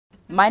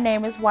My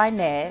name is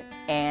Wynette,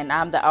 and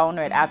I'm the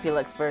owner at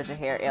Opuluxe Virgin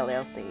Hair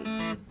LLC.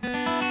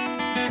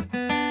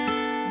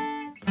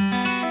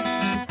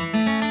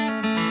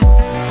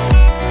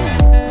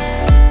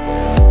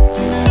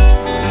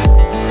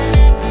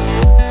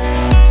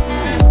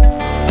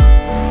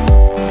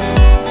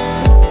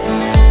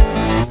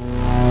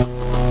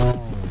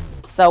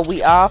 So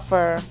we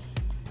offer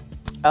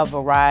a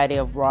variety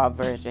of raw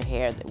virgin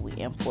hair that we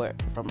import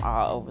from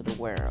all over the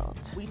world.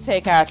 We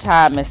take our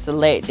time in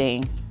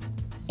selecting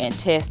and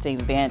testing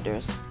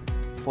vendors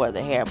for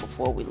the hair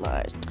before we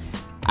launch.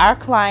 Our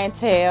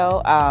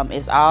clientele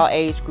is all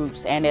age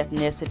groups and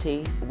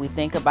ethnicities. We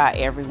think about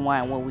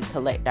everyone when we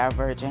collect our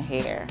virgin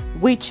hair.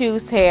 We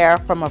choose hair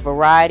from a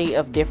variety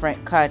of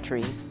different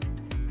countries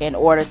in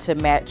order to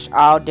match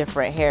all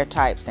different hair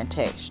types and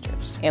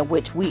textures, in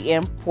which we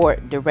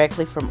import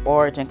directly from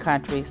origin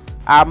countries.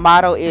 Our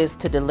motto is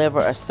to deliver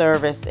a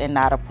service and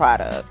not a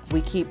product.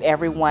 We keep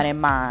everyone in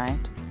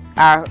mind.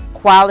 Our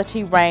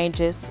quality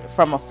ranges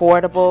from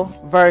affordable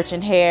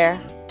virgin hair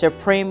to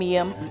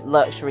premium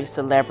luxury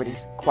celebrity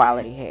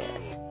quality hair.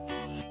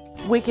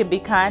 We can be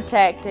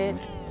contacted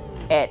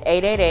at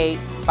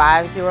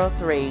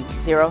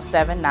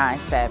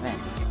 888-503-0797.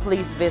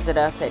 Please visit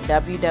us at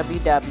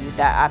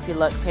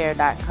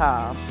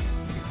www.opuluxehair.com.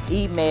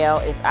 Email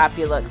is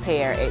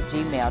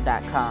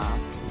opuluxehair@gmail.com,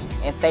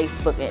 and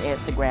Facebook and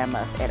Instagram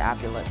us at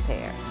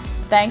opuluxehair.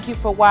 Thank you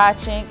for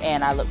watching,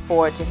 and I look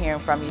forward to hearing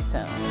from you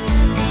soon.